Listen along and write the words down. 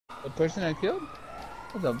The person I killed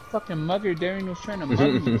was a fucking mugger. Darren was trying to mug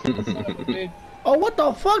me. Son of a bitch. Oh, what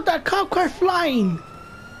the fuck? That cop car flying!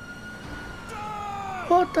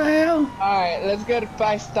 What the hell? Alright, let's get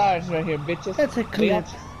 5 stars right here, bitches. That's a clip.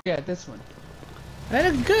 Yeah, this one. That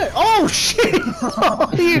is good. Oh shit! Oh,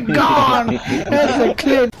 you're gone! That's a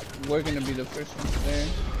clip. We're gonna be the first ones there.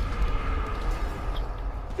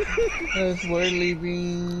 Because we're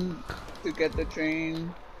leaving to get the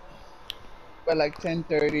train by like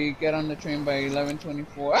 10:30. Get on the train by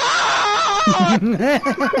 11:24. Ah!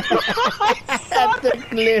 That's a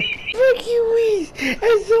clip. Fuck you, Weez.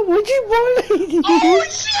 And so, would you want lady? Oh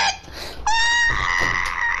shit!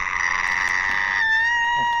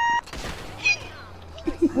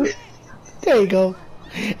 There you go.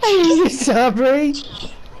 I need to celebrate.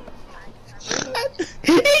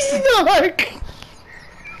 He's snark.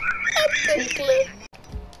 That's a clip.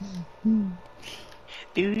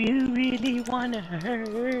 Do you really wanna hurt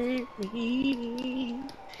me?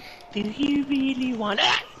 Do you really wanna?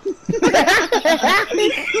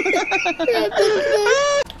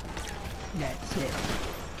 That's it.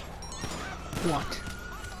 What?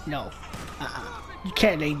 No. You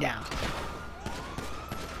can't lay down.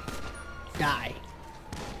 Die.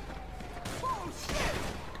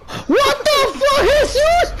 What the fuck,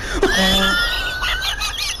 Jesus?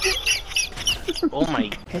 Oh my.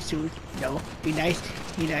 Jesus, no. Be nice.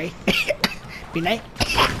 Be nice. Be nice.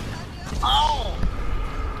 Oh!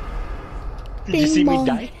 Did you Bing see bong. me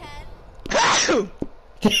die?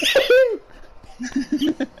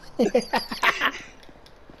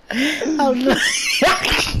 Oh no.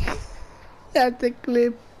 That's a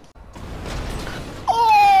clip.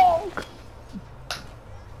 Oh!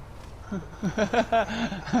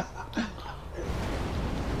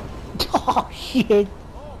 Oh shit.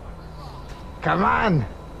 Come on!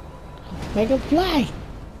 Make it fly.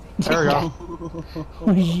 There we go.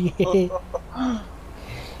 Oh shit.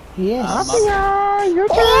 Yes. Yeah, you're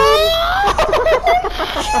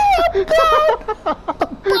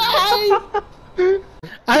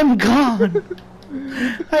I'm gone.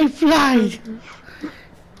 I fly.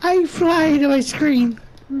 I fly to my screen.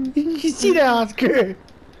 You see that, Oscar?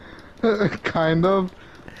 Kind of.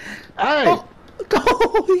 Hey! Oh,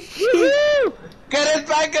 oh shit. Get it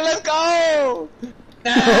back and let's go!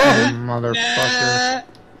 Motherfucker.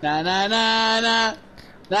 Na na na na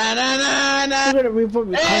na na na na. I'm gonna report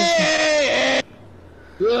me. Hey!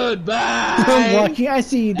 Goodbye! I'm watching. I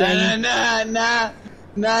see you, Na Danny. na na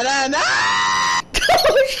na na na.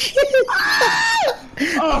 Oh shit!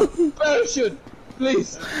 Oh, parachute!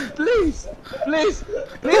 Please, please, please,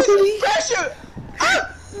 please, parachute! Ah!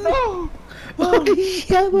 No! Holy shit,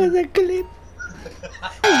 that was a clip.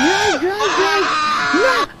 Drive! No!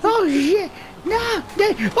 Oh shit! No! Oh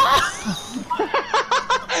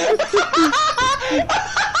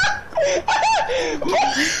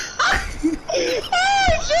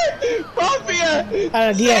shit! Mafia!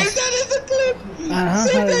 Yes. Save that as a clip!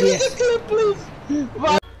 Save that yes. as a clip, please!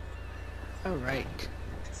 Alright.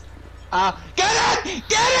 Get it! Get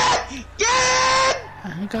it! Get it!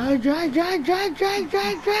 Go drive!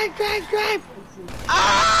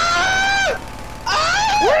 Ah! Ah!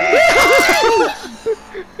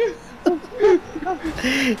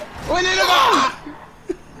 We need a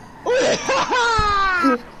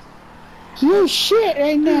You shit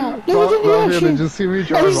right now. Look at the Mafia, did ocean. you see me I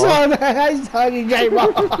drive saw off? that. I saw you drive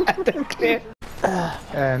off the cliff.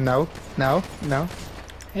 No.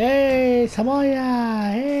 Hey,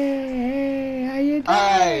 Samoya. Hey, how you doing?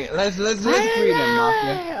 Alright, let's greet him,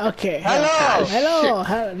 Mafia. Okay. Hello. Hello.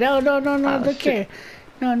 No, it's okay.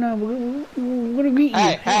 No, we're gonna greet you.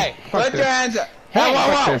 Hey, put your hands up. Hey, Hey,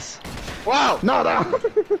 Fuck this. wow. No.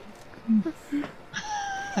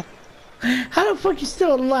 How the fuck you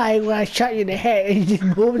still alive when I shot you in the head and you just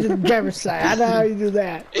moved to the driver's side? I know how you do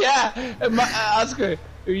that. Yeah, Oscar,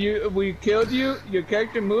 we killed you, your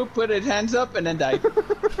character moved, put his hands up, and then died.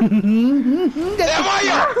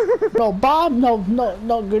 No bomb, no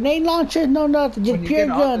grenade launcher, no nothing, just pure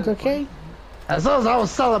guns, okay? As long as I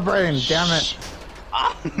was celebrating, damn it.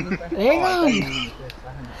 Hang on.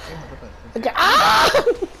 Okay. Ah!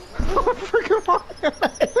 Freaking